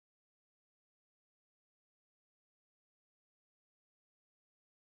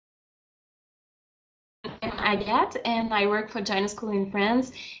Agathe, and I work for China School in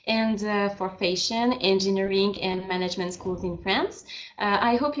France and for fashion, engineering, and management schools in France.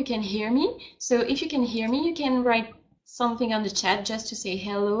 I hope you can hear me. So if you can hear me, you can write something on the chat just to say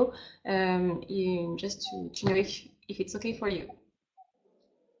hello, just to know if it's okay for you.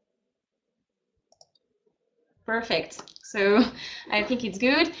 Perfect. So I think it's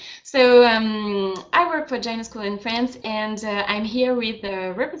good. So I work for China School in France, and I'm here with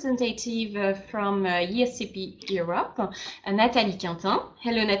a representative from ESCP Europe, Nathalie Quintin.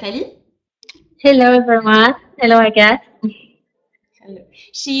 Hello, Nathalie. Hello, everyone. Hello, Agathe. Hello.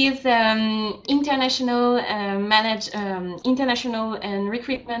 She is international international and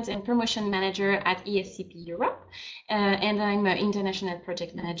recruitment and promotion manager at ESCP Europe, and I'm an international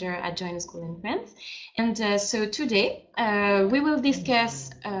project manager at China School in France. And so today we will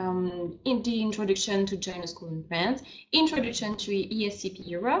discuss in the introduction to China School in France, introduction to ESCP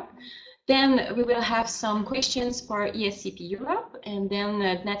Europe. Then we will have some questions for ESCP Europe, and then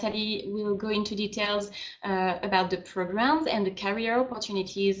Nathalie will go into details about the programs and the career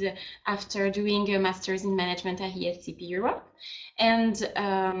opportunities after doing a master's in management at ESCP Europe. And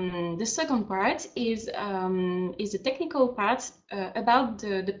the second part is the technical part about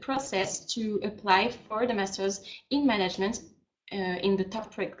the process to apply for the master's in management in the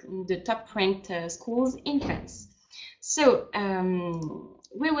top ranked schools in France. So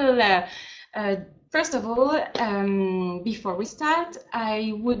we will, first of all, before we start,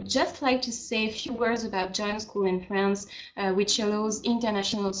 I would just like to say a few words about China School in France, which allows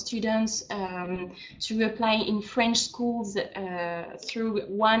international students to apply in French schools through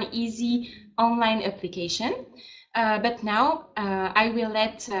one easy online application. But now I will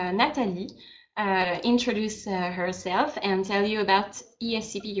let Nathalie introduce herself and tell you about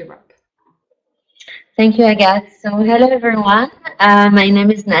ESCP Europe. Thank you, Agathe. So, hello, everyone. My name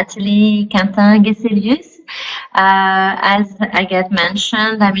is Nathalie Quintin-Geselius. As Agathe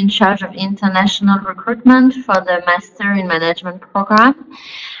mentioned, I'm in charge of international recruitment for the Master in Management program.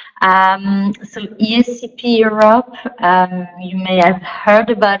 So ESCP Europe, you may have heard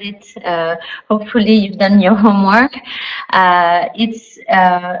about it. Hopefully you've done your homework. It's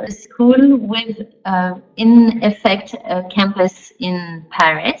a school with, in effect, a campus in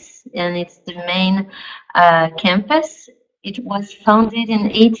Paris, and it's the main campus. It was founded in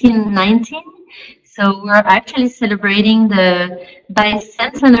 1819. So we're actually celebrating the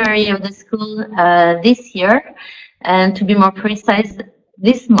bicentenary of the school this year, and to be more precise,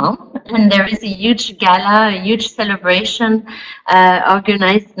 this month. And there is a huge gala, a huge celebration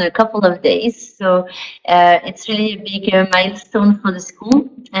organized in a couple of days. So it's really a big milestone for the school,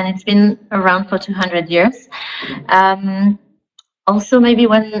 and it's been around for 200 years. Also, maybe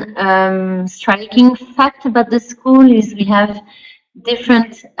one striking fact about the school is we have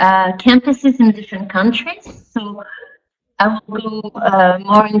different campuses in different countries. So I will go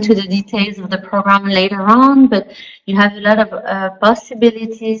more into the details of the program later on, but you have a lot of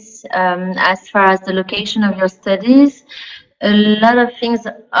possibilities as far as the location of your studies. A lot of things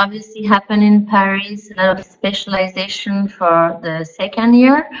obviously happen in Paris, a lot of specialization for the second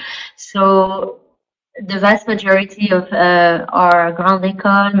year. So the vast majority of our Grande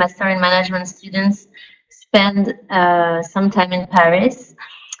École, Master in Management students spend some time in Paris.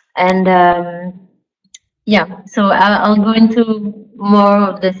 And yeah, so I'll go into more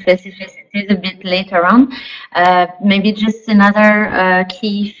of the specificities a bit later on. Maybe just another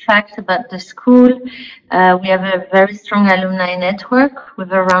key fact about the school. We have a very strong alumni network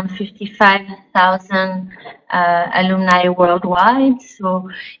with around 55,000 alumni worldwide. So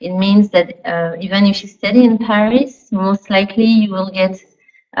it means that even if you study in Paris, most likely you will get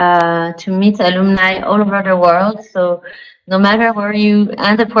to meet alumni all over the world. So no matter where you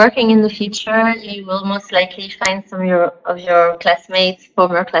end up working in the future, you will most likely find some of your classmates,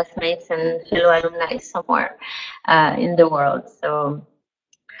 former classmates, and fellow alumni somewhere in the world. So,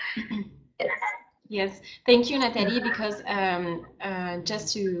 yes. Yes, thank you, Nathalie, because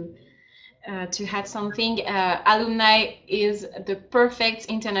just to add something, alumni is the perfect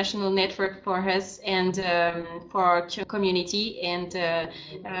international network for us and for our community, and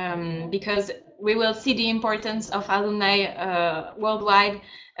because we will see the importance of alumni worldwide,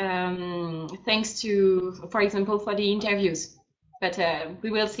 thanks to, for example, for the interviews. But we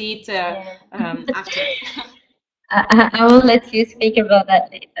will see it after. I will let you speak about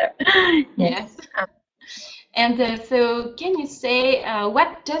that later. Yes. And so, can you say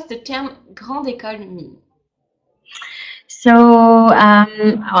what does the term Grande École mean? So,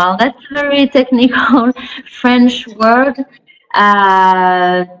 well, that's a very technical French word.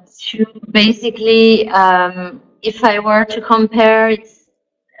 To basically, if I were to compare, it's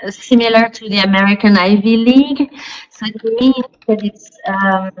similar to the American Ivy League. So it means that it's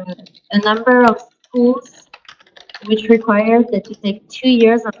a number of schools which requires that you take 2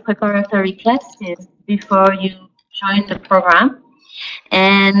 years of preparatory classes before you join the program.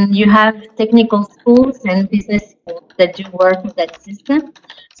 And you have technical schools and business schools that do work with that system.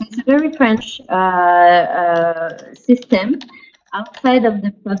 So it's a very French system outside of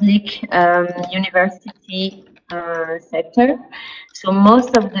the public university sector. So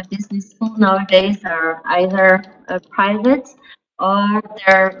most of the business schools nowadays are either private or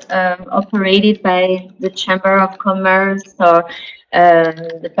they're operated by the Chamber of Commerce or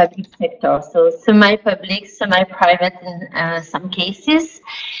the public sector. So semi-public, semi-private in some cases.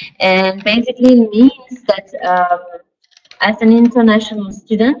 And basically it means that as an international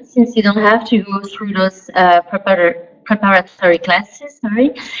student, since you don't have to go through those preparatory classes,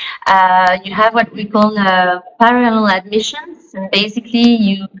 you have what we call parallel admissions, and basically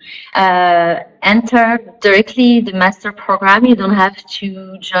you enter directly the master program. You don't have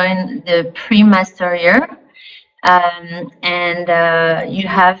to join the pre-master year, and you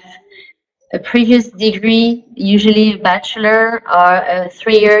have a previous degree, usually a bachelor or a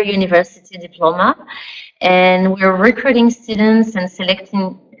 3-year university diploma. And we're recruiting students and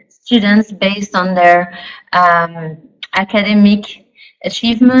selecting students based on their academic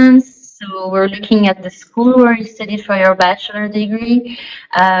achievements. So we're looking at the school where you studied for your bachelor degree.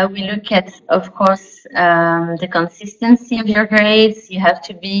 We look at, of course, the consistency of your grades. You have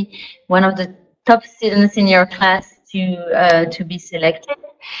to be one of the top students in your class to be selected.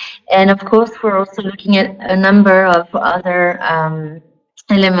 And of course, we're also looking at a number of other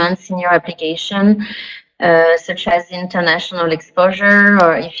elements in your application, such as international exposure,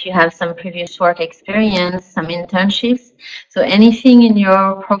 or if you have some previous work experience, some internships. So anything in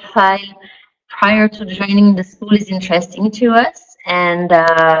your profile prior to joining the school is interesting to us. And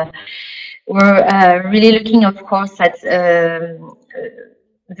we're really looking, of course, at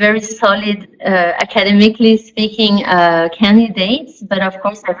very solid, academically speaking, candidates, but of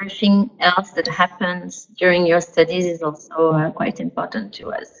course everything else that happens during your studies is also quite important to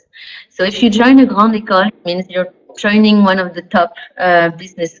us. So if you join a grande école, it means you're joining one of the top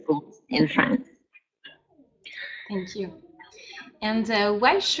business schools in France. Thank you. And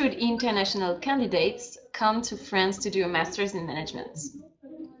why should international candidates come to France to do a master's in management?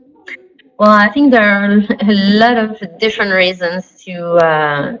 Well, I think there are a lot of different reasons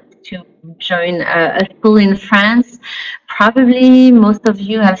to join a school in France. Probably most of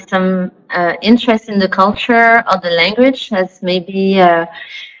you have some interest in the culture or the language as maybe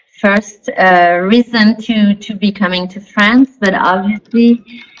first reason to be coming to France. But obviously,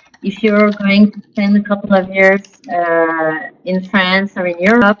 if you're going to spend a couple of years in France or in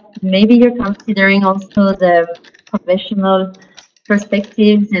Europe, maybe you're considering also the professional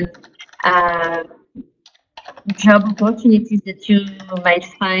perspectives and job opportunities that you might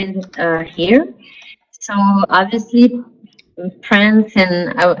find here. So obviously France,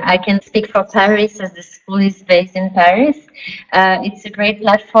 and I can speak for Paris as the school is based in Paris. It's a great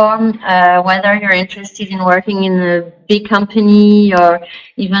platform, whether you're interested in working in a big company or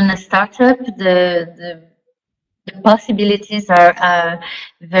even a startup, the possibilities are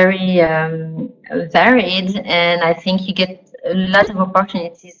very varied, and I think you get a lot of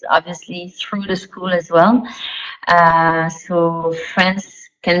opportunities, obviously, through the school as well. So France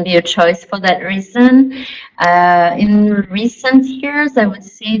can be a choice for that reason. In recent years, I would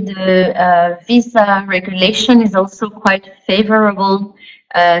say the visa regulation is also quite favorable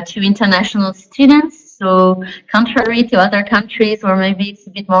to international students. So contrary to other countries where maybe it's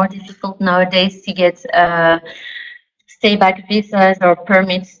a bit more difficult nowadays to get stay-back visas or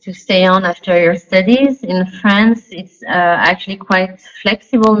permits to stay on after your studies. In France, it's actually quite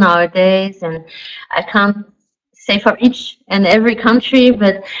flexible nowadays, and I can't say for each and every country,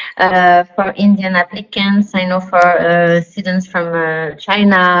 but for Indian applicants, I know for students from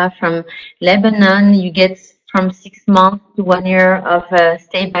China, from Lebanon, you get from 6 months to 1 year of a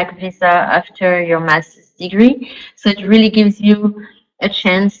stay-back visa after your master's degree. So it really gives you a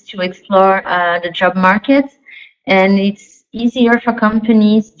chance to explore the job market. And it's easier for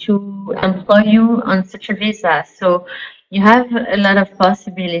companies to employ you on such a visa. So you have a lot of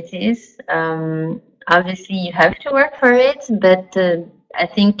possibilities. Obviously, you have to work for it, but I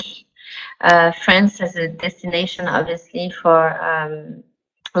think France as a destination, obviously, for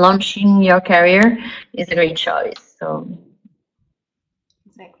launching your career is a great choice. So.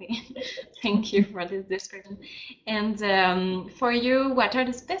 Exactly. Thank you for this description. And for you, what are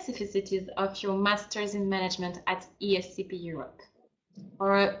the specificities of your Masters in Management at ESCP Europe?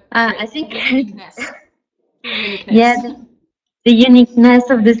 Or I think uniqueness? Yeah, The uniqueness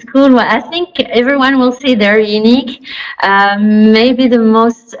of the school, well, I think everyone will say they're unique. Maybe the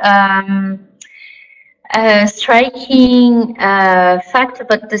most striking fact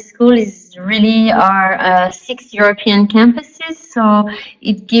about the school is really our 6 European campuses. So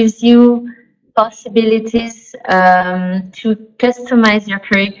it gives you possibilities to customize your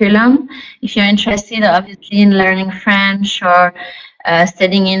curriculum. If you're interested, obviously, in learning French or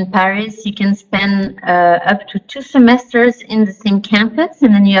studying in Paris, you can spend up to 2 semesters in the same campus,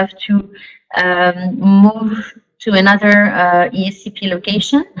 and then you have to move to another ESCP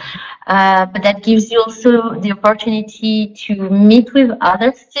location. But that gives you also the opportunity to meet with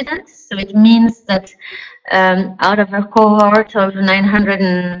other students. So it means that out of a cohort of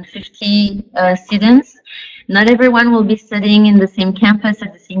 950 students, not everyone will be studying in the same campus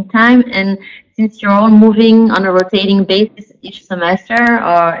at the same time. And since you're all moving on a rotating basis each semester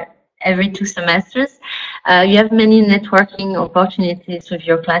or every 2 semesters, you have many networking opportunities with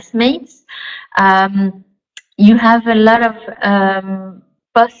your classmates. You have a lot of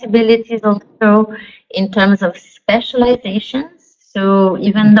possibilities also in terms of specializations. So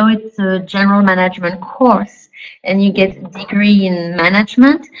even though it's a general management course and you get a degree in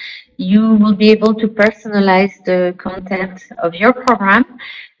management, you will be able to personalize the content of your program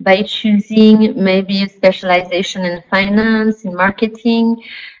by choosing maybe a specialization in finance, in marketing.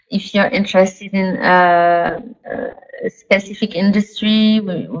 If you're interested in a specific industry,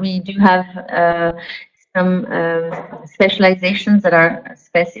 we do have some specializations that are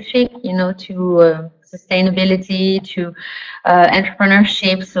specific, you know, to sustainability, to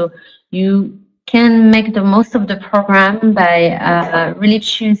entrepreneurship. So you can make the most of the program by really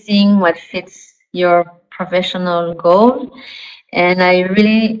choosing what fits your professional goal. And I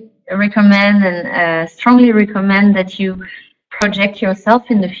really recommend and strongly recommend that you project yourself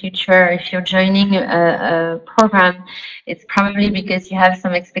in the future. If you're joining a program, it's probably because you have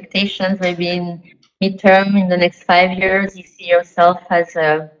some expectations, maybe in midterm, in the next 5 years, you see yourself as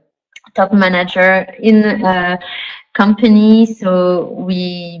a top manager in a company. So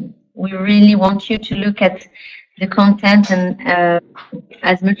we really want you to look at the content and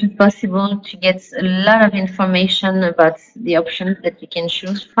as much as possible to get a lot of information about the options that you can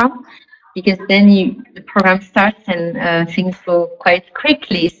choose from, because then the program starts and things go quite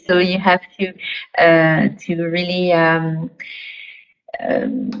quickly. So you have to really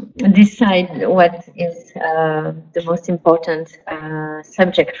decide what is the most important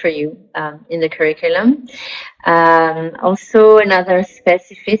subject for you in the curriculum. Also, another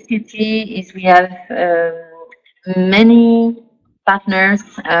specificity is we have many partners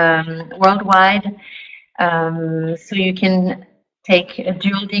worldwide, so you can take a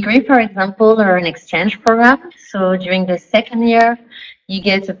dual degree, for example, or an exchange program. So during the second year, you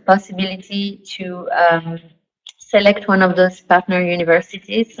get a possibility to select one of those partner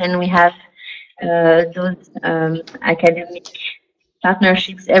universities, and we have those academic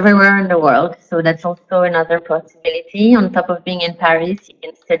partnerships everywhere in the world. So that's also another possibility. On top of being in Paris, you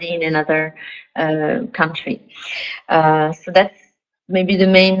can study in another country. So that's maybe the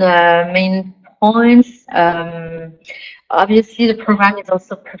main points. Obviously, the program is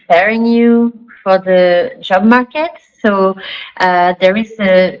also preparing you for the job market. So there is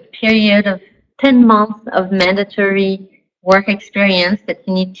a period of 10 months of mandatory work experience that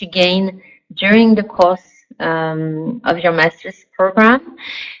you need to gain during the course of your master's program,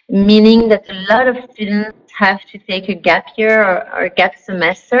 meaning that a lot of students have to take a gap year or a gap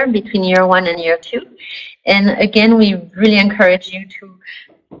semester between year 1 and year 2. And again, we really encourage you to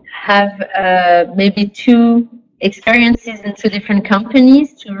have maybe 2 experiences in 2 different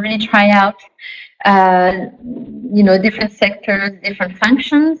companies to really try out, you know, different sectors, different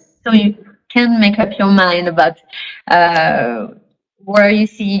functions, so you can make up your mind about where you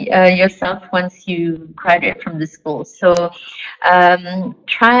see yourself once you graduate from the school. So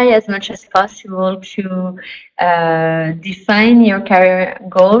try as much as possible to define your career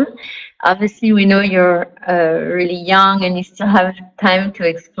goal. Obviously, we know you're really young and you still have time to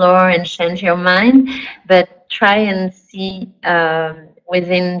explore and change your mind, but try and see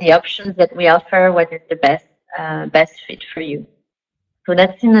within the options that we offer what is the best fit for you. So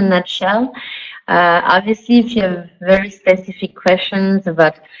that's in a nutshell. Obviously, if you have very specific questions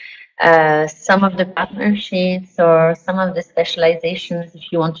about some of the partnerships or some of the specializations,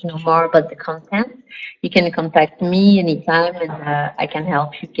 if you want to know more about the content, you can contact me anytime, and I can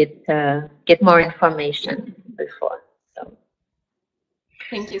help you get more information before. So.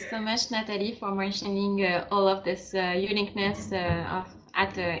 Thank you so much, Nathalie, for mentioning all of this uniqueness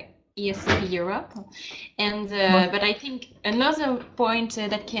at ESCP Europe. And but I think another point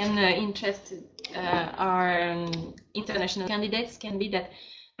that can interest our international candidates can be that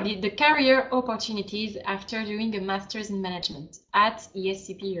the career opportunities after doing a master's in management at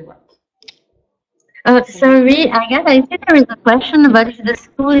ESCP Europe. Sorry, Agatha, I think there is a question about if the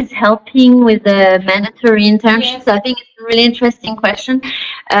school is helping with the mandatory internships. Yes. I think it's a really interesting question.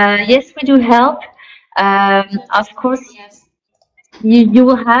 Yes, we do help. Of course, Yes. you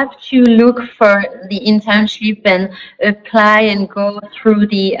will have to look for the internship and apply and go through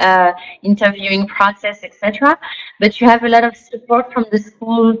the interviewing process, etc. But you have a lot of support from the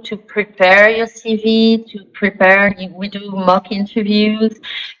school to prepare your CV, to prepare. We do mock interviews.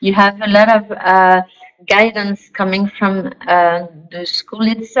 You have a lot of guidance coming from the school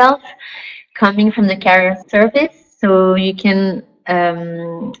itself, coming from the career service, so you can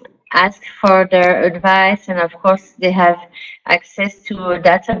ask for their advice, and of course they have access to a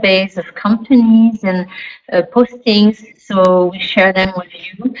database of companies and postings, so we share them with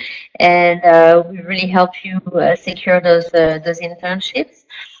you, and we really help you secure those internships.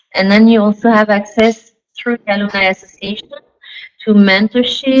 And then you also have access through the alumni association to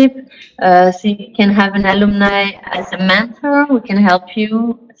mentorship, so you can have an alumni as a mentor who can help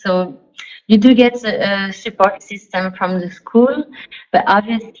you. So you do get a support system from the school, but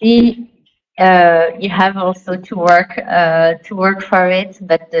obviously you have also to work for it.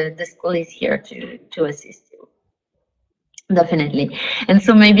 But the school is here to assist you, definitely. And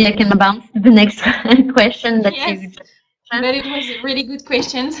so maybe I can bounce to the next question that Yes, you just but it was a really good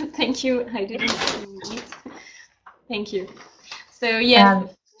question. Thank you. I didn't see it. Thank you. So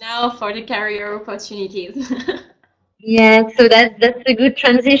yes, now for the career opportunities. Yeah, so that's a good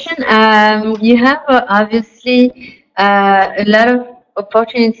transition. You have obviously a lot of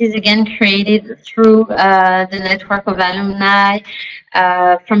opportunities again created through the network of alumni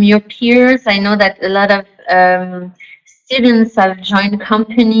from your peers. I know that a lot of students have joined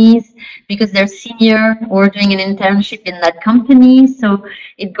companies because they're senior or doing an internship in that company. So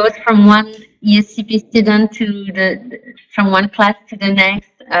it goes from one ESCP student to from one class to the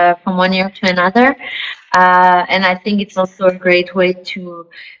next, from one year to another. And I think it's also a great way to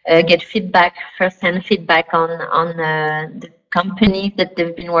get feedback, first-hand feedback on the companies that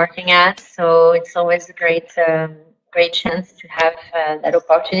they've been working at. So it's always a great chance to have that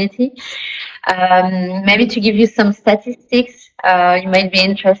opportunity. Maybe to give you some statistics, you might be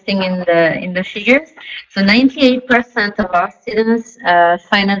interested in the figures. So 98% of our students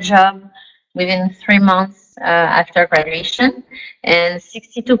find a job within 3 months after graduation, and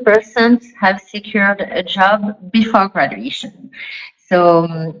 62% have secured a job before graduation.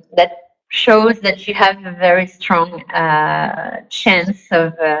 So that shows that you have a very strong chance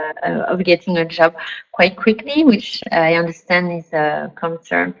of getting a job quite quickly, which I understand is a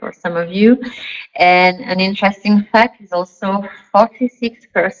concern for some of you. And an interesting fact is also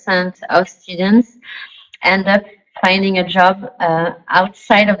 46% of students end up finding a job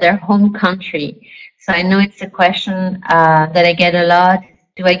outside of their home country. So I know it's a question that I get a lot.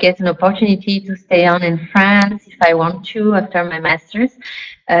 Do I get an opportunity to stay on in France if I want to after my master's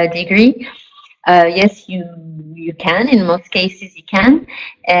degree? Yes, you can. In most cases, you can.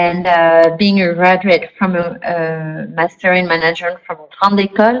 And being a graduate from a master in management from a grande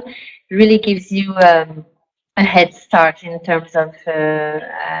école really gives you a head start in terms of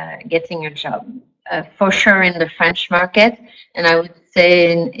getting a job. For sure in the French market, and I would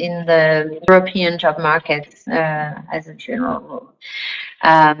say in the European job market as a general rule.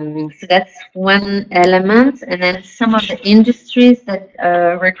 So that's one element. And then some of the industries that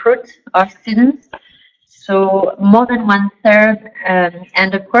recruit our students. So more than 1/3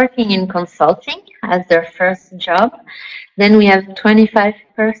 end up working in consulting as their first job. Then we have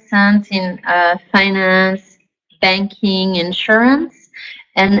 25% in finance, banking, insurance,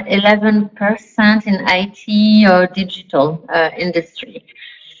 and 11% in IT or digital industry.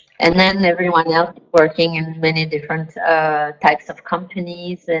 And then everyone else working in many different types of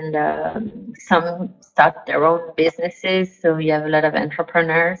companies, and some start their own businesses. So you have a lot of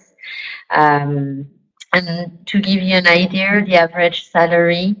entrepreneurs. And to give you an idea, the average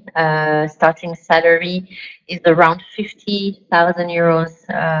salary, starting salary, is around 50,000 euros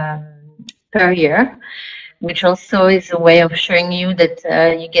per year, which also is a way of showing you that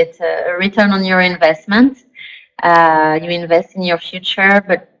you get a return on your investment. You invest in your future,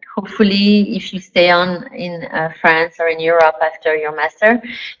 but hopefully, if you stay on in France or in Europe after your master,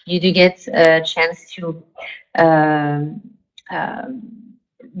 you do get a chance to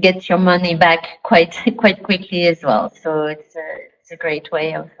get your money back quite quickly as well. So it's a great way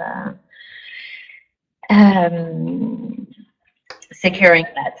of securing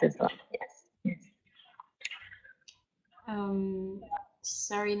that as well. Yes.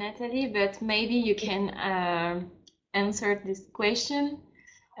 Sorry, Natalie, but maybe you can answer this question.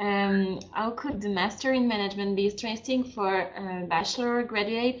 How could the Master in Management be interesting for bachelor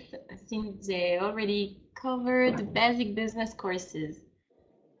graduates since they already cover the basic business courses?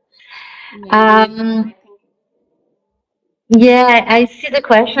 Yeah, I see the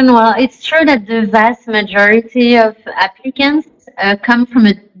question. Well, it's true that the vast majority of applicants come from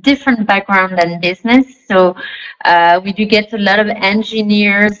a different background than business. So we do get a lot of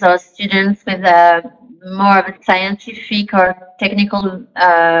engineers or students with more of a scientific or technical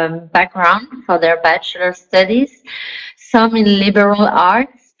background for their bachelor studies, some in liberal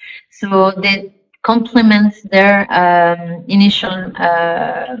arts. So they complement their initial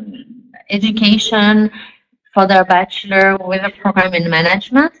education for their bachelor with a program in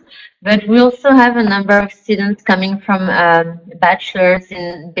management. But we also have a number of students coming from bachelors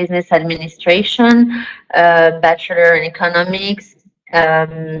in business administration, bachelor in economics.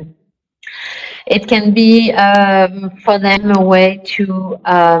 It can be for them a way to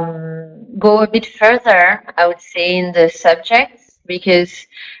go a bit further, I would say, in the subjects, because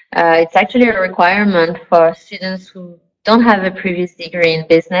it's actually a requirement for students who don't have a previous degree in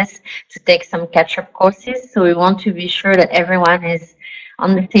business to take some catch-up courses. So we want to be sure that everyone is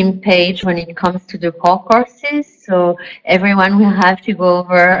on the same page when it comes to the core courses. So everyone will have to go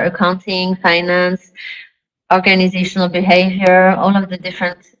over accounting, finance, organizational behavior, all of the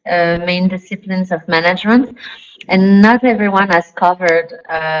different main disciplines of management. And not everyone has covered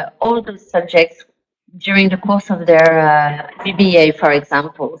all those subjects during the course of their BBA, for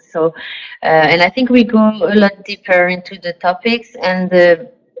example. So, and I think we go a lot deeper into the topics, and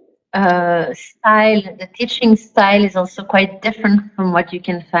the style, the teaching style is also quite different from what you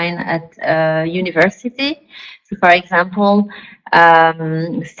can find at university. So, for example,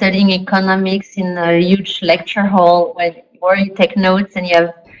 studying economics in a huge lecture hall where you take notes and you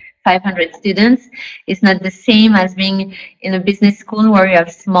have 500 students is not the same as being in a business school where you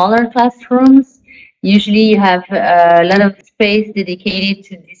have smaller classrooms. Usually you have a lot of space dedicated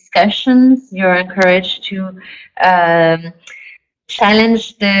to discussions. You're encouraged to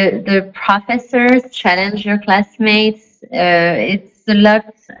challenge the professors, challenge your classmates. It's a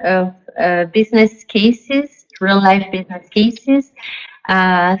lot of business cases, real life business cases.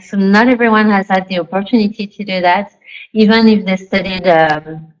 So not everyone has had the opportunity to do that, even if they studied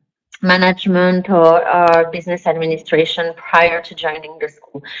management or business administration prior to joining the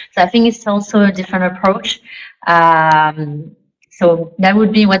school. So I think it's also a different approach. So that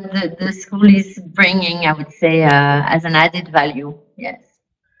would be what the school is bringing, I would say, as an added value. Yes.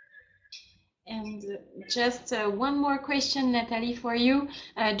 And just one more question, Natalie, for you.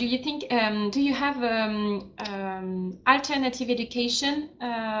 Do you think, do you have alternative education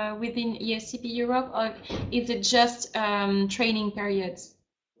within ESCP Europe, or is it just training periods?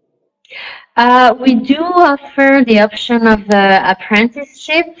 We do offer the option of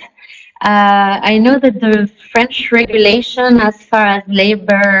apprenticeship. I know that the French regulation as far as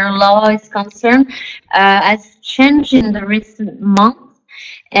labor law is concerned has changed in the recent months.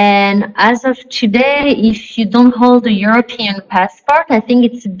 And as of today, if you don't hold a European passport, I think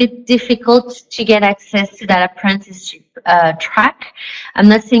it's a bit difficult to get access to that apprenticeship track. I'm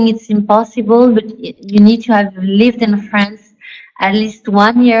not saying it's impossible, but you need to have lived in France at least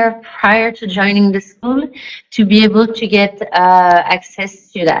 1 year prior to joining the school to be able to get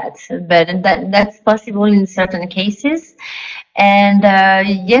access to that. But that's possible in certain cases. And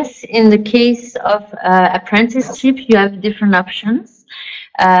yes, in the case of apprenticeship, you have different options.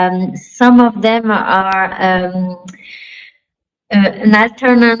 Some of them are an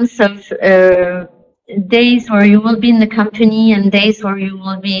alternance of days where you will be in the company and days where you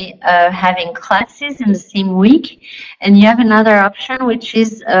will be having classes in the same week. And you have another option, which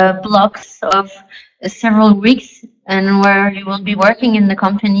is blocks of several weeks, and where you will be working in the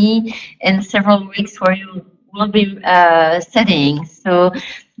company, and several weeks where you will be studying. So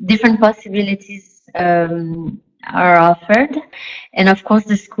different possibilities are offered. And of course,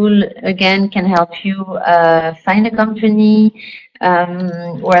 the school, again, can help you find a company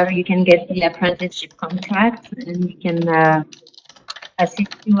where you can get the apprenticeship contract, and we can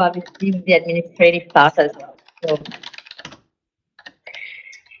assist you, obviously, with the administrative part as well. So,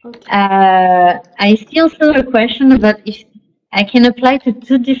 I see also a question about if I can apply to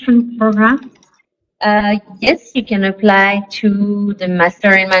 2 different programs. Yes, you can apply to the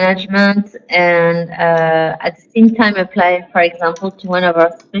Master in Management and at the same time apply, for example, to one of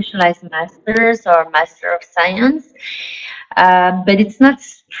our specialized masters or Master of Science. But it's not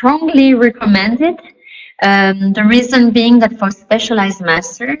strongly recommended. The reason being that for specialized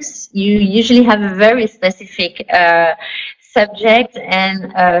masters, you usually have a very specific subject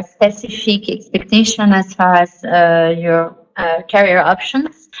and specific expectation as far as your career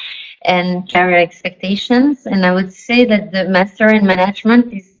options and career expectations. And I would say that the Master in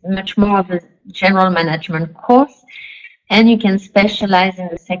Management is much more of a general management course, and you can specialize in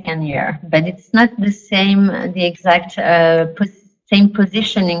the second year, but it's not the same, the exact same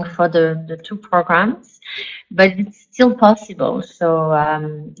positioning for the two programs, but it's still possible. So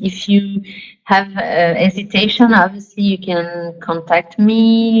if you have hesitation, obviously you can contact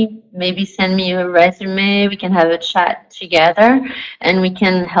me, maybe send me a resume, we can have a chat together, and we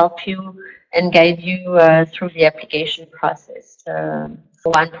can help you and guide you through the application process for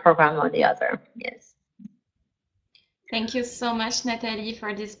one program or the other. Yes. Thank you so much, Nathalie,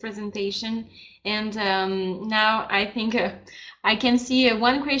 for this presentation. And now I think I can see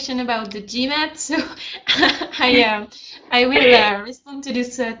one question about the GMAT. So I will respond to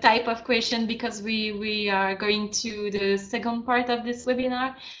this type of question because we are going to the second part of this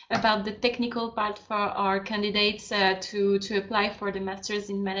webinar about the technical part for our candidates to apply for the Masters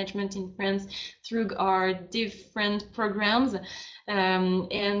in Management in France through our different programs.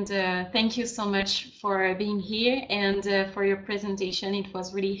 Thank you so much for being here and for your presentation. It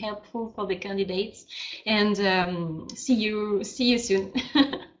was really helpful for the candidates. And see you soon.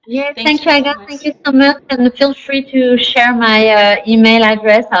 Yes, thank you, Agathe. Thank you so much. And feel free to share my email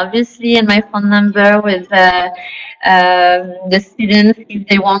address, obviously, and my phone number with the students if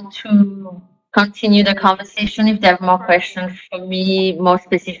they want to continue the conversation. If they have more questions for me, more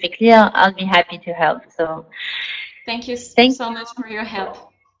specifically, I'll be happy to help. So. Thank you so much for your help.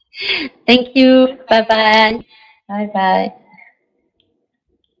 Thank you. Bye-bye. Bye-bye.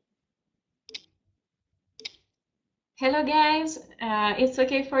 Hello guys, it's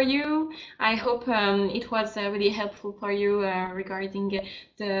okay for you. I hope it was really helpful for you regarding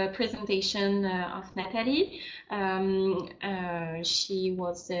the presentation of Nathalie. She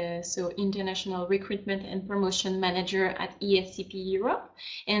was so International Recruitment and Promotion Manager at ESCP Europe.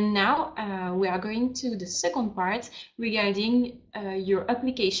 And now we are going to the second part regarding your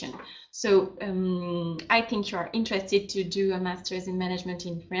application. So I think you are interested to do a Master's in Management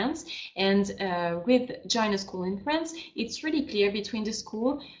in France, and with Join a School in France, it's really clear between the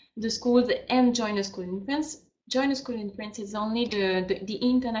schools and Join a School in France. Join a School in France is only the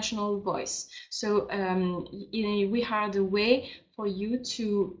international voice. So we have the way for you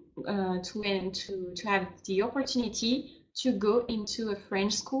to have the opportunity to go into a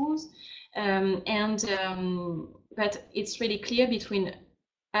French schools, but it's really clear between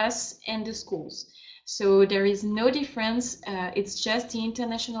us and the schools. So there is no difference. It's just the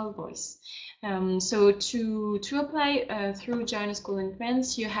international voice. So to apply through Join a School in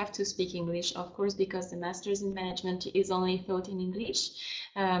France, you have to speak English, of course, because the Masters in Management is only taught in English.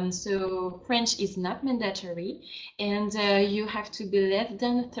 So French is not mandatory, and you have to be less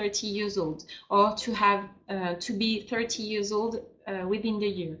than 30 years old, or to have to be 30 years old within the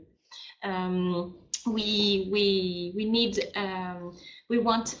year. We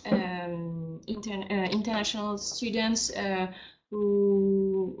want international students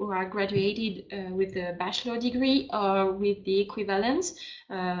who are graduated with a bachelor degree or with the equivalent,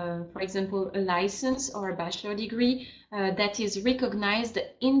 for example, a license or a bachelor degree that is recognized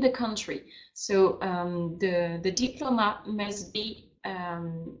in the country. So the diploma must be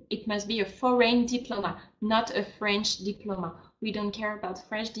it must be a foreign diploma, not a French diploma. We don't care about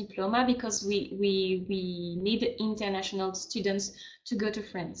French diploma because we need international students to go to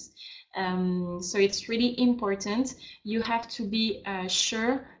France. So it's really important. You have to be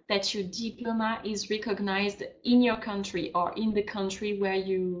sure that your diploma is recognized in your country or in the country where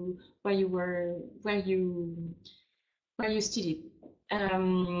you studied.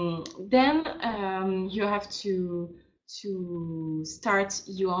 Then you have to start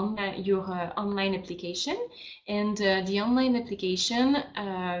your online application, and the online application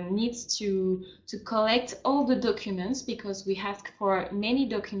needs to collect all the documents, because we ask for many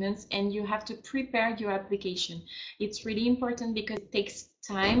documents and you have to prepare your application. It's really important because it takes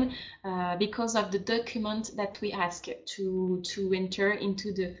time because of the document that we ask to enter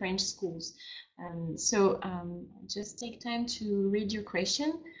into the French schools. So just take time to read your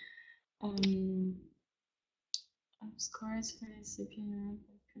question. Scores for ESCP Europe.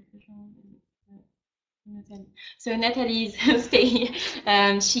 So Nathalie is staying.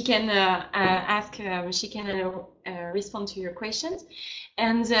 She can ask. She can respond to your questions,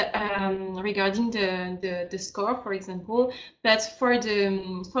 and regarding the score, for example. But for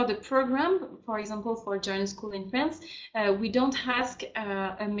the program, for example, for Join a School in France, we don't ask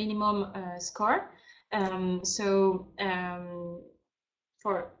a minimum score. So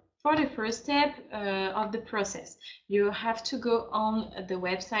for the first step of the process, you have to go on the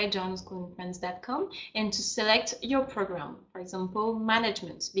website joinasschoolinfrance.com and to select your program. For example,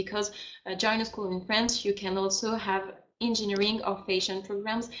 management, because Join a School in France, you can also have engineering or fashion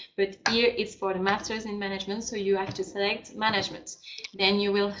programs, but here it's for the masters in management, so you have to select management. Then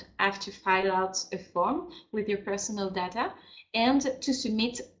you will have to fill out a form with your personal data and to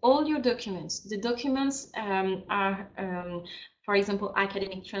submit all your documents. The documents are for example,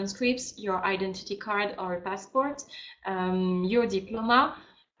 academic transcripts, your identity card or passport, your diploma.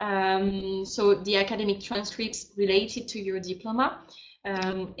 So the academic transcripts related to your diploma,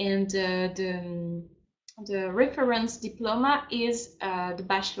 and the reference diploma is the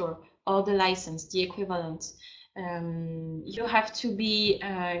bachelor or the license, the equivalent. You have to be,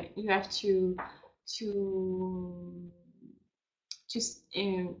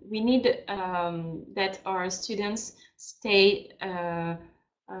 we need that our students stay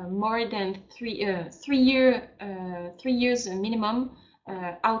more than 3 years minimum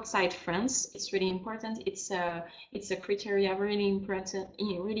outside France. It's really important. It's a criteria really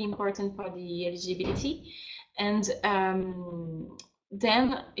important for the eligibility. And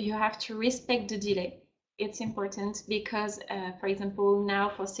then you have to respect the delay. It's important because, for example, now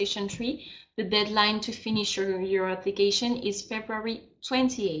for session 3, the deadline to finish your application is February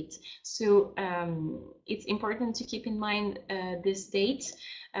 28th. So it's important to keep in mind this date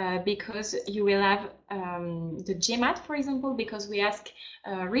because you will have the GMAT, for example, because we ask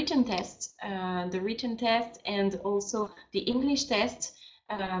written test, the written test, and also the English test.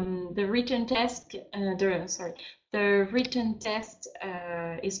 The written test, the written test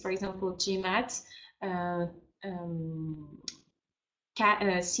is, for example, GMAT. CAT,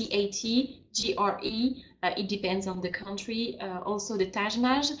 GRE, it depends on the country, also the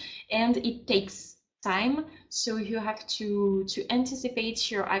TAJMAJ, and it takes time, so you have to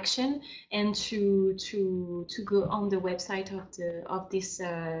anticipate your action and to go on the website of this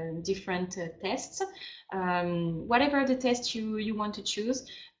different tests. Whatever the test you want to choose,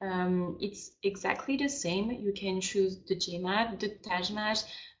 it's exactly the same. You can choose the GMAT, the TAJMAJ,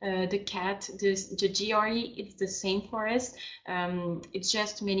 the CAT, the GRE. It's the same for us. It's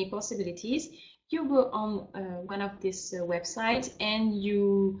just many possibilities. You go on one of these websites and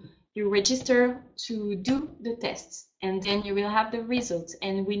you register to do the tests, and then you will have the results.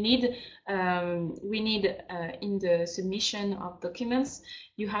 And we need in the submission of documents,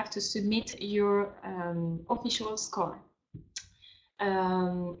 you have to submit your official score.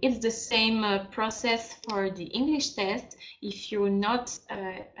 It's the same process for the English test. If you're not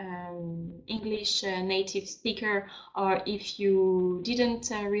English native speaker, or if you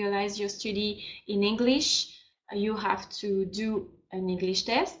didn't realize your study in English, you have to do an English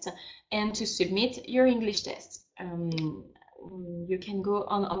test and to submit your English test. You can go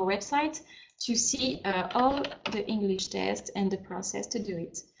on our website to see all the English tests and the process to do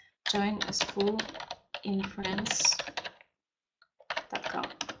it. Join a school in France.com.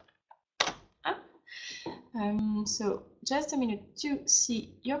 So just a minute to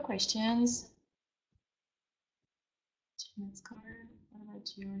see your questions. What about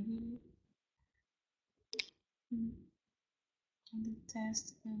GRE? The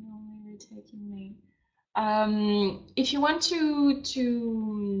test and only retake in May. If you want to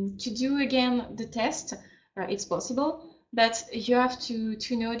do again the test, it's possible, but you have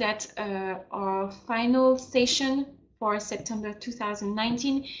to know that our final session for September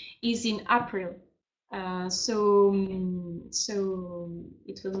 2019 is in April. So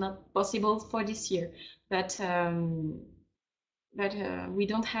it will not possible for this year, but we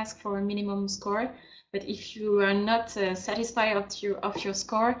don't ask for a minimum score. But if you are not satisfied of your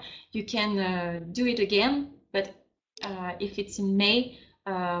score, you can do it again. But if it's in May,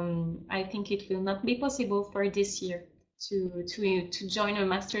 I think it will not be possible for this year to join a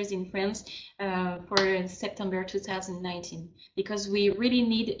master's in France for September 2019, because we really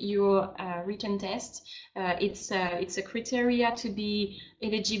need your written test. It's a criteria to be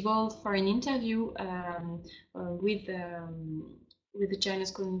eligible for an interview with the Join a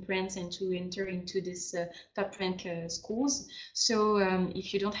School in France and to enter into this top rank schools. So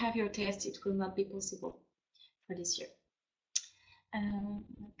if you don't have your test, it will not be possible for this year.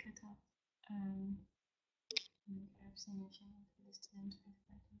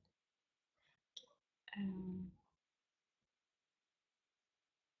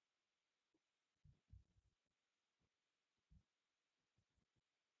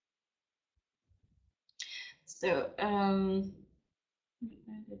 So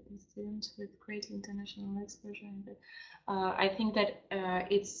students with great international exposure. I think that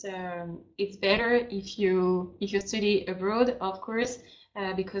it's better if you study abroad, of course,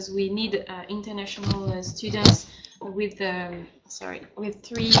 because we need international students with with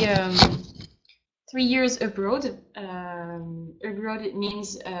 3 years abroad. Abroad, it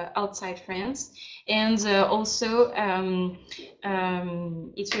means outside France, and also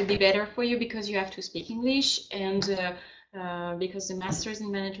it will be better for you because you have to speak English, and because the master's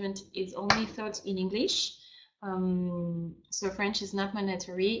in management is only taught in English. So French is not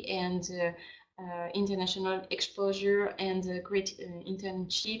mandatory, and international exposure and great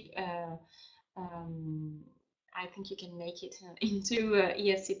internship. I think you can make it into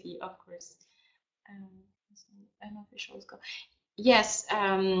ESCP, of course. Unofficial score. Yes,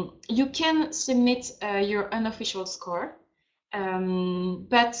 you can submit your unofficial score,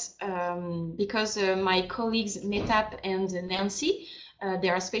 but because my colleagues Metap and Nancy, they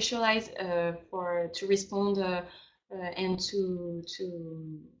are specialized to respond and to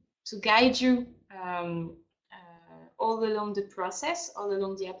guide you all along the process, all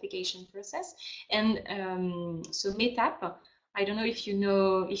along the application process. And so Metap, I don't know if you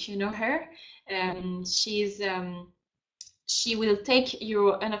know her. She will take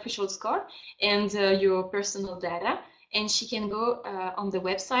your unofficial score and your personal data, and she can go on the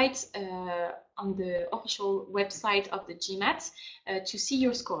website, on the official website of the GMAT, to see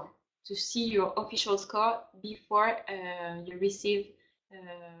your score, to see your official score before you receive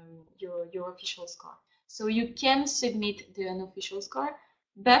your official score. So you can submit the unofficial score,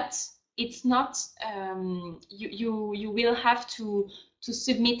 but it's not. You will have to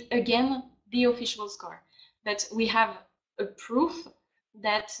submit again the official score. But we have a proof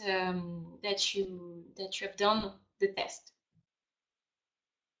that that you have done the test.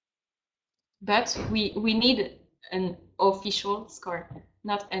 But we need an official score,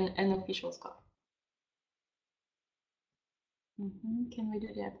 not an unofficial score. Can we do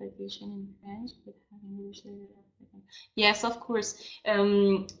the application in French but have English? Yes, of course.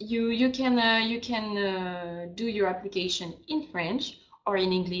 You can do your application in French or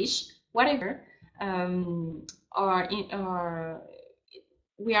in English, whatever.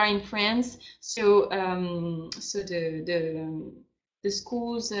 We are in France, so so the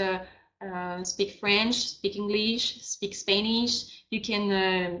schools speak French, speak English, speak Spanish. You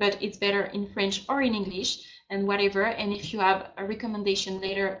can, but it's better in French or in English, and whatever. And if you have a recommendation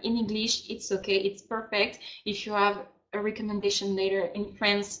later in English, it's okay, it's perfect. If you have a recommendation later in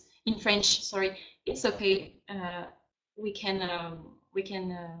French, sorry, it's okay. We can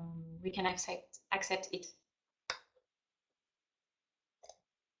accept it.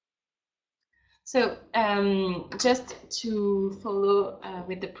 So just to follow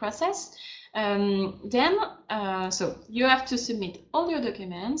with the process, then so you have to submit all your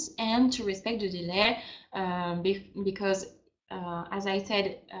documents and to respect the delay because as I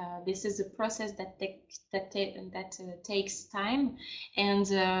said, this is a process that takes time, and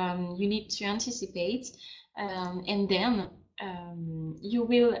you need to anticipate, and then you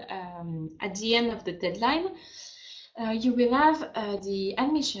will at the end of the deadline. You will have the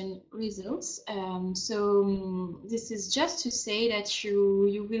admission results. This is just to say that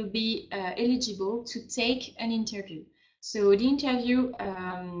you will be eligible to take an interview. So the interview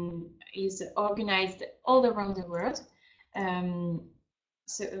is organized all around the world.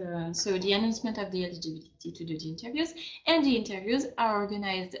 So the announcement of the eligibility to do the interviews, and the interviews are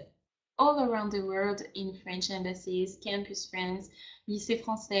organized all around the world in French embassies, Campus France, Lycée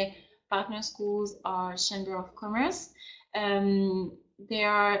Français, partner schools, or Chamber of Commerce. There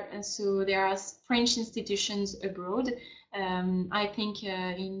are French institutions abroad. I think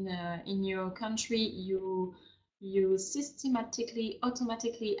in your country you systematically,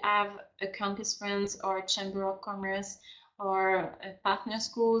 automatically have a Campus France or Chamber of Commerce or partner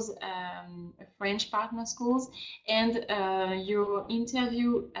schools, French partner schools, and your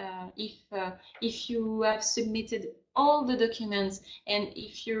interview, if you have submitted all the documents and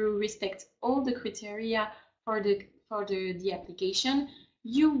if you respect all the criteria for the application,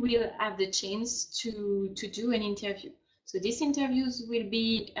 you will have the chance to do an interview. So these interviews will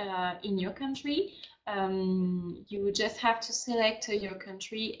be in your country. You just have to select your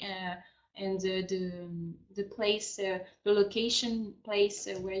country and the place, the location place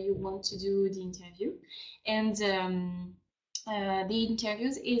where you want to do the interview. And the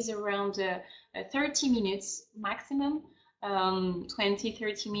interviews is around 30 minutes maximum,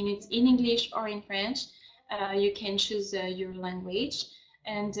 20-30 minutes in English or in French. You can choose your language.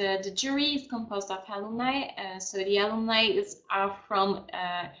 And the jury is composed of alumni. So the alumni are from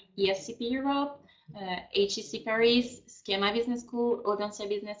ESCP Europe, HEC Paris, Schema Business School, Audencia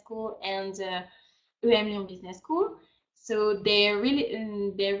Business School, and EM Lyon Business School. So they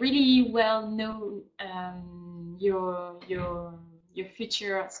really well know your your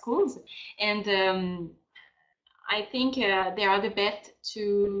future schools. And I think they are the best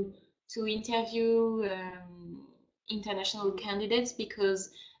to interview international candidates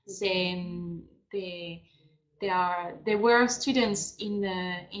because they they were students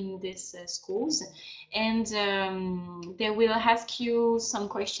in these schools, and they will ask you some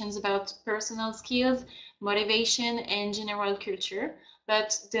questions about personal skills, motivation, and general culture.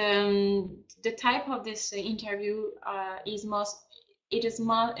 But the type of this interview is most it is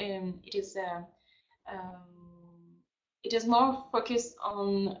more um, it is more focused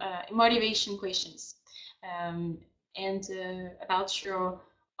on motivation questions, and about your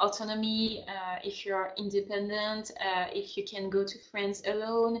autonomy, if you're independent, if you can go to France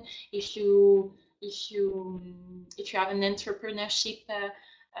alone, if you have an entrepreneurship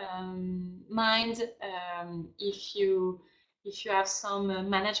mind, if you have some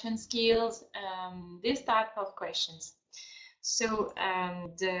management skills, this type of questions. So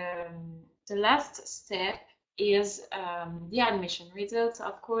the last step is the admission results.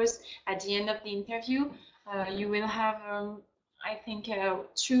 Of course, at the end of the interview, you will have, I think,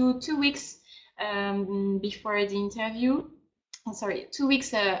 2 weeks before the interview. Sorry, 2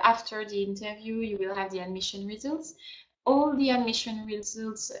 weeks after the interview, you will have the admission results. All the admission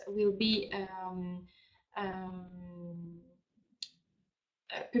results will be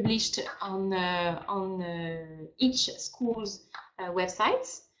published on each school's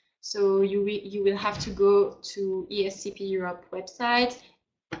websites. So you will have to go to ESCP Europe website,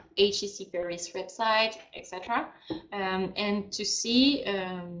 HEC Paris website, etc., and to see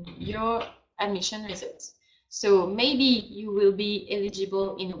your admission results. So maybe you will be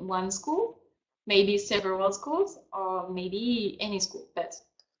eligible in one school, maybe several schools, or maybe any school. But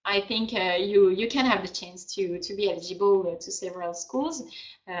I think you can have the chance to be eligible to several schools.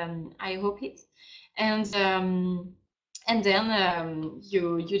 I hope it, and then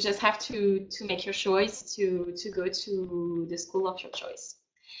you just have to make your choice to go to the school of your choice.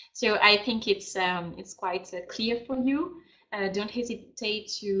 So I think it's quite clear for you. Don't hesitate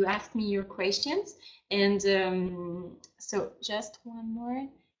to ask me your questions. And so just one more.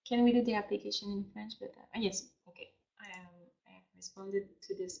 Can we do the application in French? But yes, okay. I have responded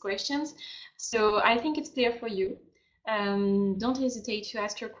to these questions. So I think it's clear for you. Don't hesitate to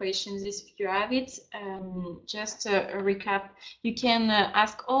ask your questions if you have it. Just a recap, you can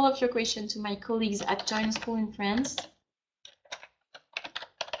ask all of your questions to my colleagues at Join School in France.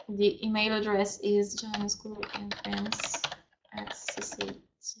 The email address is joinschool.in.france@cc.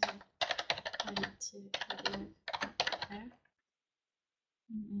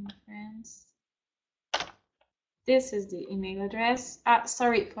 In France. This is the email address.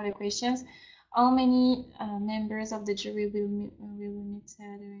 Sorry for the questions. How many members of the jury will meet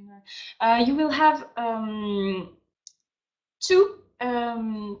during our... you will have two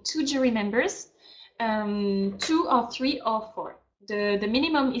jury members, 2 or 3 or 4. The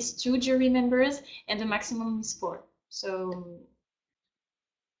minimum is 2 jury members and the maximum is 4. So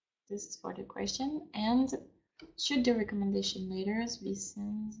this is for the question. And should the recommendation letters be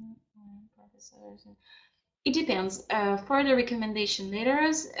sent professors? It depends. For the recommendation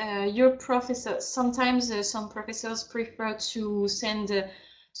letters, your professor, sometimes some professors prefer to send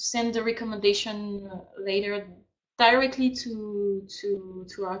the recommendation letter directly to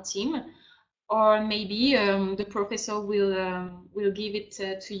our team, or maybe the professor will give it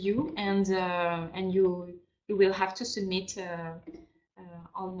to you, and you will have to submit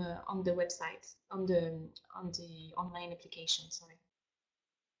on the website, on the online application. Sorry.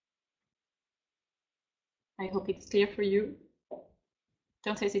 I hope it's clear for you.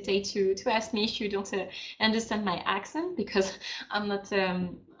 Don't hesitate to ask me if you don't understand my accent, because I'm not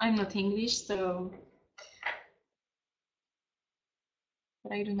English, so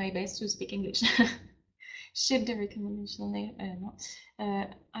but I do my best to speak English. Should the recommendation later? No.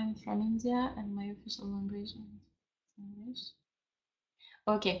 I'm from India and my official language is English.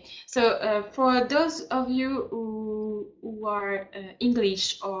 Okay, so for those of you who are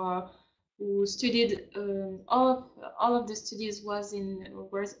English, or who studied all of the studies were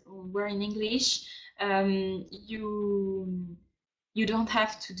in English, you don't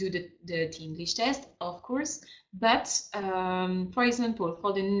have to do the English test, of course. But for example,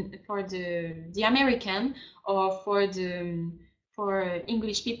 for the American, or for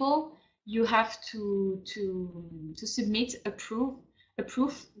English people, you have to submit a proof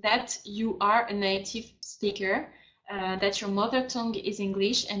that you are a native speaker that your mother tongue is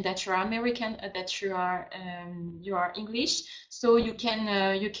English and that you're American, that you are English. So you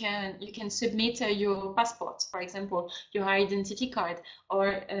can submit your passport, for example, your identity card,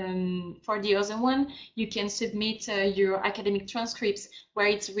 or for the other one, you can submit your academic transcripts where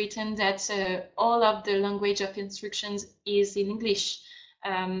it's written that all of the language of instructions is in English.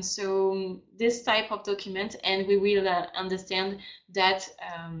 So this type of document, and we will understand that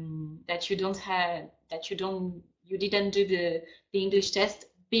you didn't do the English test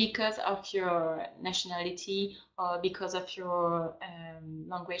because of your nationality or because of your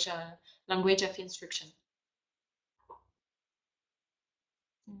language of instruction.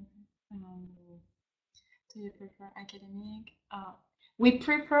 Do you prefer academic? We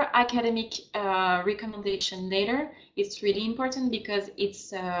prefer academic recommendation letter. It's really important because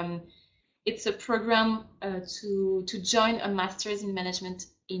it's a program to join a master's in management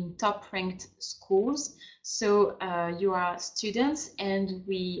in top ranked schools. So you are students, and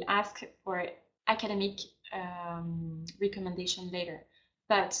we ask for academic recommendation letter.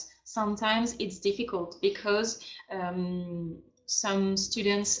 But sometimes it's difficult because some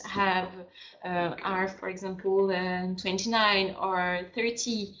students are, for example, 29 or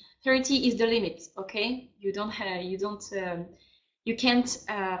 30. 30 is the limit. Okay, you can't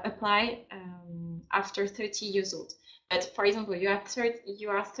apply after 30 years old. But for example, you are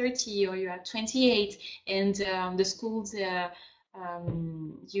 30 or you are 28, and the schools you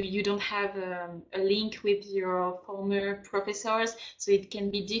don't have a link with your former professors, so it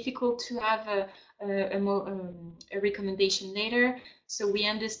can be difficult to have a recommendation letter. So we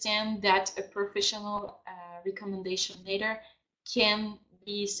understand that a professional recommendation letter can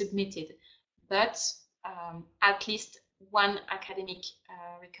be submitted, but at least one academic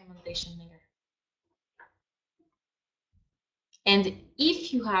recommendation letter. And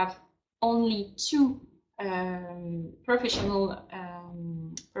if you have only two professional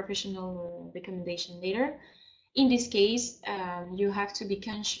recommendation letter, in this case, you have to be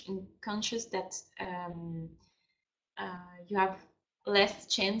conscious that you have less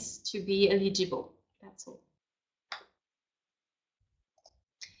chance to be eligible. That's all.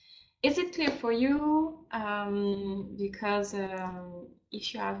 Is it clear for you? Because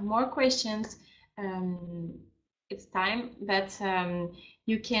if you have more questions, it's time. But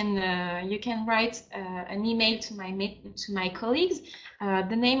you can write an email to my colleagues.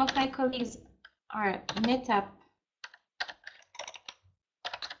 The name of my colleagues are Meta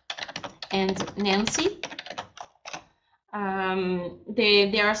and Nancy.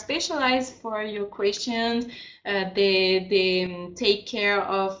 They are specialized for your questions. They take care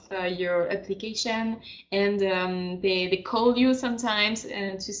of your application, and they call you sometimes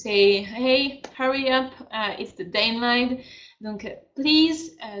to say, hey, hurry up, it's the deadline. Donc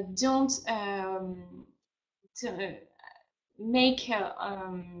please don't make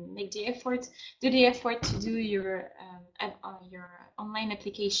the effort, do the effort to do your online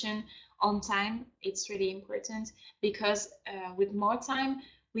application on time. It's really important, because with more time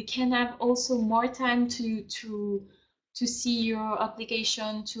we can have also more time to see your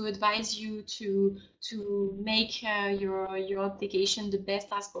application, to advise you, to make your application the best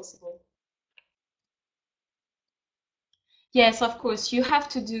as possible. Yes, of course. You have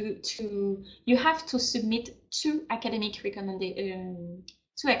to submit two academic recommendation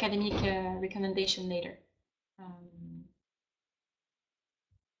later.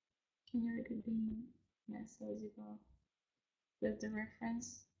 Can you repeat the message with the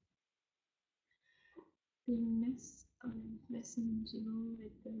reference? The message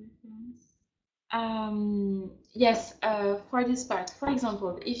with the reference. Yes, for this part, for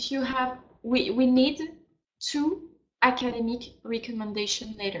example, if you have, we need two academic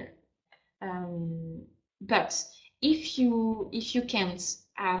recommendation letter. But if you can't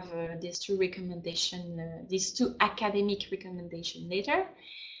have these two academic recommendation letter,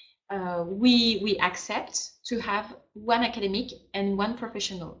 we accept to have one academic and one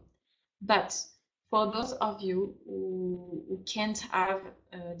professional. But for those of you who can't have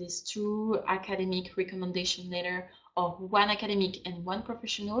these two academic recommendation letter, or one academic and one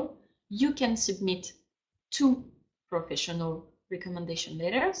professional, you can submit two professional recommendation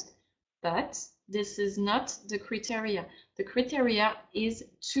letters, but this is not the criteria. The criteria is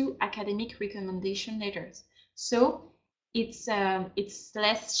two academic recommendation letters. So it's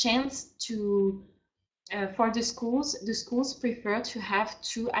less chance to for the schools. The schools prefer to have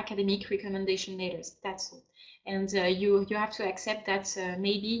two academic recommendation letters. That's all. And you have to accept that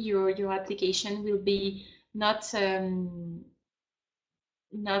maybe your application will be not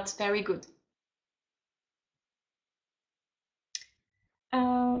very good.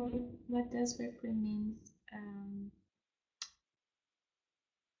 What does referee mean?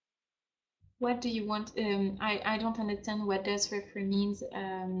 What do you want? I don't understand what does referee means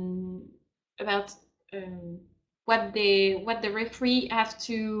about what the referee have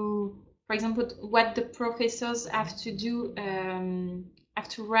to, for example, what the professors have to do, have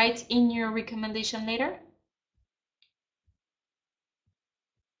to write in your recommendation letter.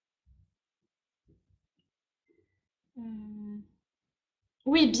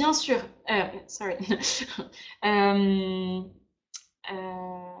 Oui, bien sûr. Sorry.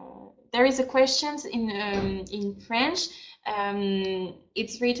 There is a question in French.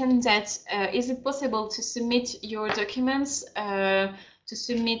 It's written that is it possible to submit your documents yes, to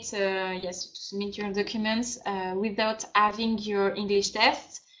submit your documents without having your English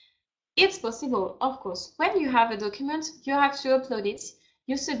test? It's possible, of course. When you have a document, you have to upload it,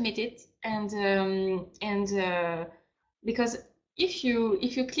 you submit it, and because if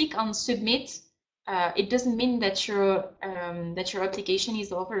you click on submit, it doesn't mean that your application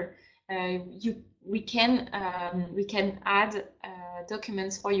is over. We can add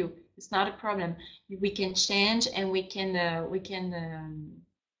documents for you. It's not a problem. We can change and we can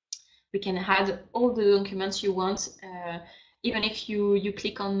add all the documents you want, even if you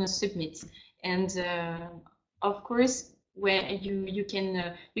click on submit. And of course, where you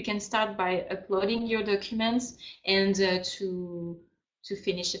can start by uploading your documents and to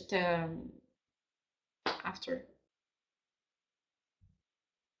finish it after.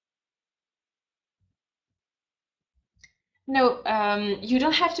 No, you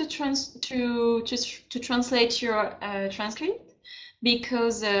don't have to translate your transcript,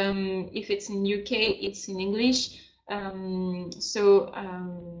 because if it's in UK, it's in English. There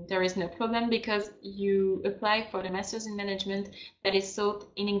is no problem because you apply for the Masters in Management that is taught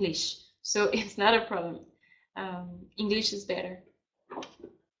in English. So it's not a problem. English is better.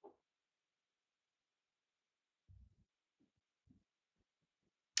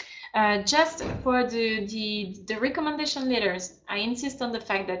 Just for the recommendation letters, I insist on the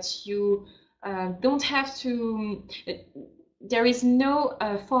fact that you don't have to. There is no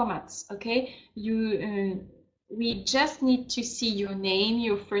formats. Okay, we just need to see your name,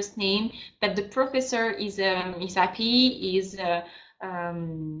 your first name, that the professor is happy,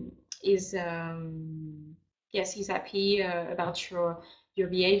 yes, he's happy about your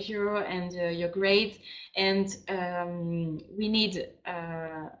behavior and your grades, and we need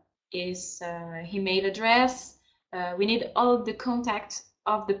his email address. We need all the contact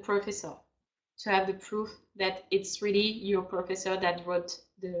of the professor to have the proof that it's really your professor that wrote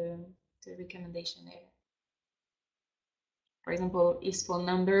the recommendation letter. For example, his phone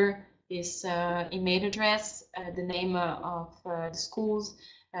number, his email address, the name of the schools.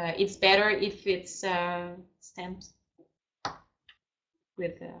 It's better if it's stamped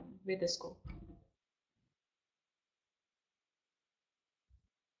with the school.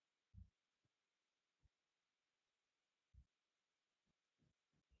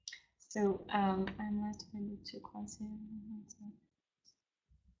 So I'm not able to consider.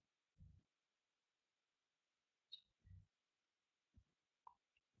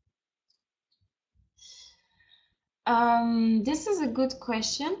 This is a good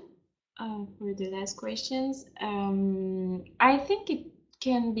question for the last questions. I think it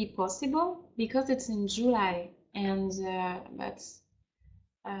can be possible because it's in July, and that's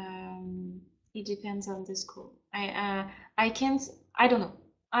it depends on the school. I can't. I don't know.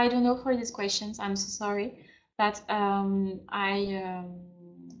 I don't know for these questions. I'm so sorry, but I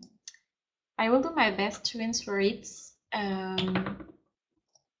will do my best to answer it.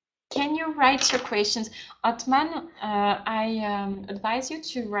 Can you write your questions? Otman, I advise you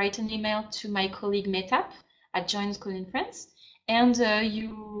to write an email to my colleague Metap at Join School in France, and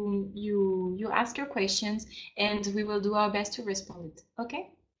you ask your questions, and we will do our best to respond. Okay?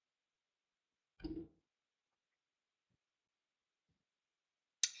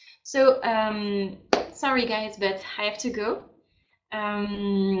 So sorry guys, but I have to go.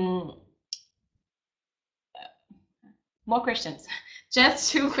 More questions.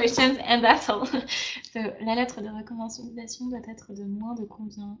 Just 2 questions and that's all. So, la lettre de recommandation doit être de moins de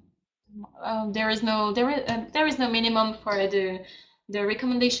combien? There is no minimum for the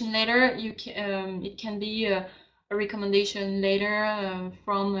recommendation letter. You can it can be a recommendation letter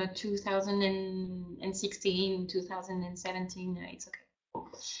from 2016, 2017. It's okay.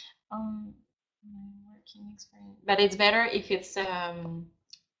 Working experience, but it's better if it's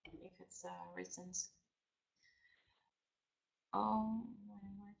recent. Oh, my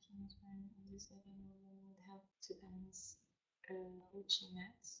working experience in this area would help to balance reaching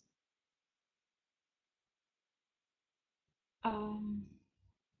that.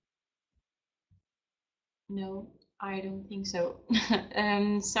 No, I don't think so.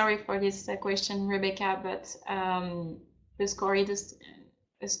 Sorry for this question, Rebecca, but the score is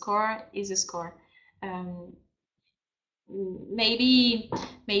a score is a score. Maybe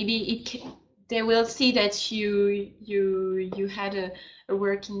they will see that you had a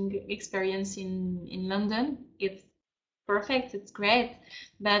working experience in London. It's perfect. It's great,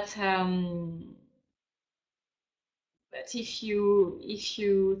 but if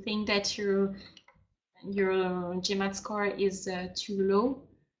you think that your GMAT score is too low,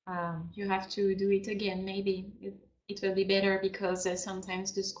 you have to do it again. Maybe it will be better because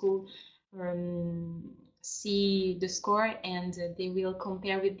sometimes the school see the score and they will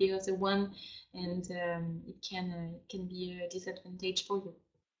compare with the other one, and it can be a disadvantage for you.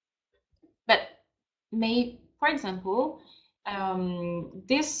 But for example,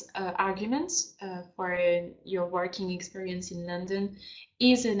 this argument for your working experience in London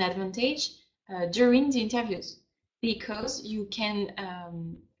is an advantage during the interviews, because you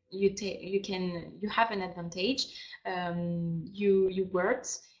have an advantage. You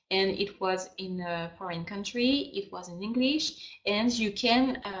worked and it was in a foreign country, it was in English, and you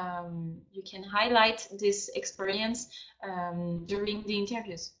can highlight this experience during the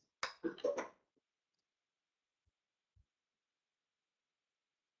interviews.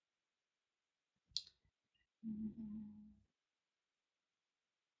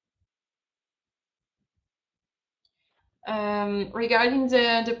 Regarding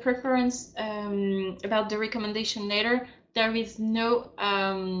the preference about the recommendation letter, there is no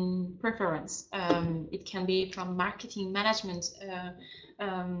preference. It can be from marketing, management,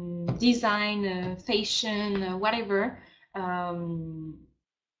 design, fashion, whatever.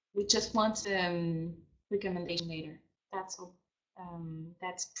 We just want recommendation letter. That's all.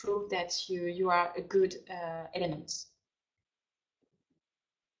 That's proof that you are a good element.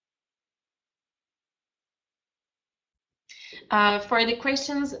 For the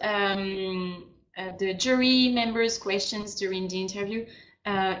questions, the jury members' questions during the interview,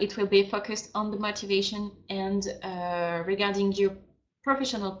 it will be focused on the motivation and regarding your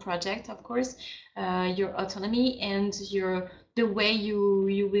professional project, of course, your autonomy and the way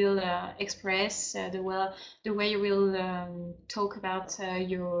you will express, the way you will talk about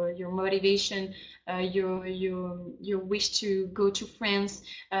your motivation, your wish to go to France,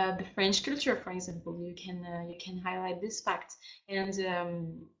 the French culture, for example. You can highlight this fact, and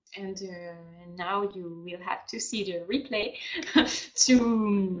now you will have to see the replay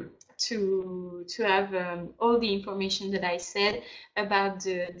to have all the information that I said about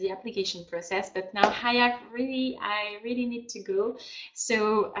the application process. But now I really need to go.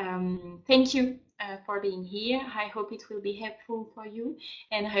 So thank you for being here. I hope it will be helpful for you,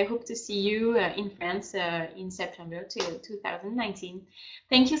 and I hope to see you in France in September 2019.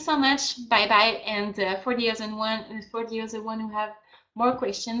 Thank you so much. Bye bye. And for the other one who have more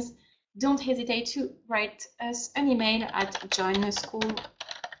questions, don't hesitate to write us an email at jointheschool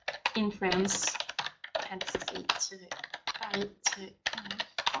in France at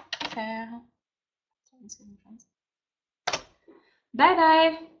Bye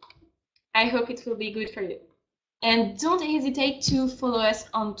bye. I hope it will be good for you. And don't hesitate to follow us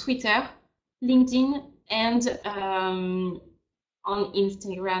on Twitter, LinkedIn, and on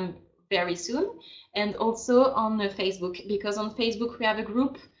Instagram very soon, and also on Facebook, because on Facebook we have a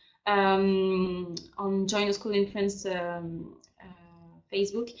group on Join a School in France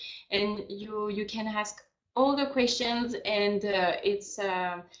Facebook, and you can ask all the questions, and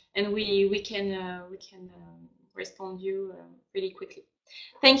we can respond you really quickly.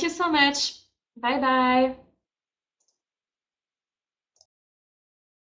 Thank you so much. Bye bye.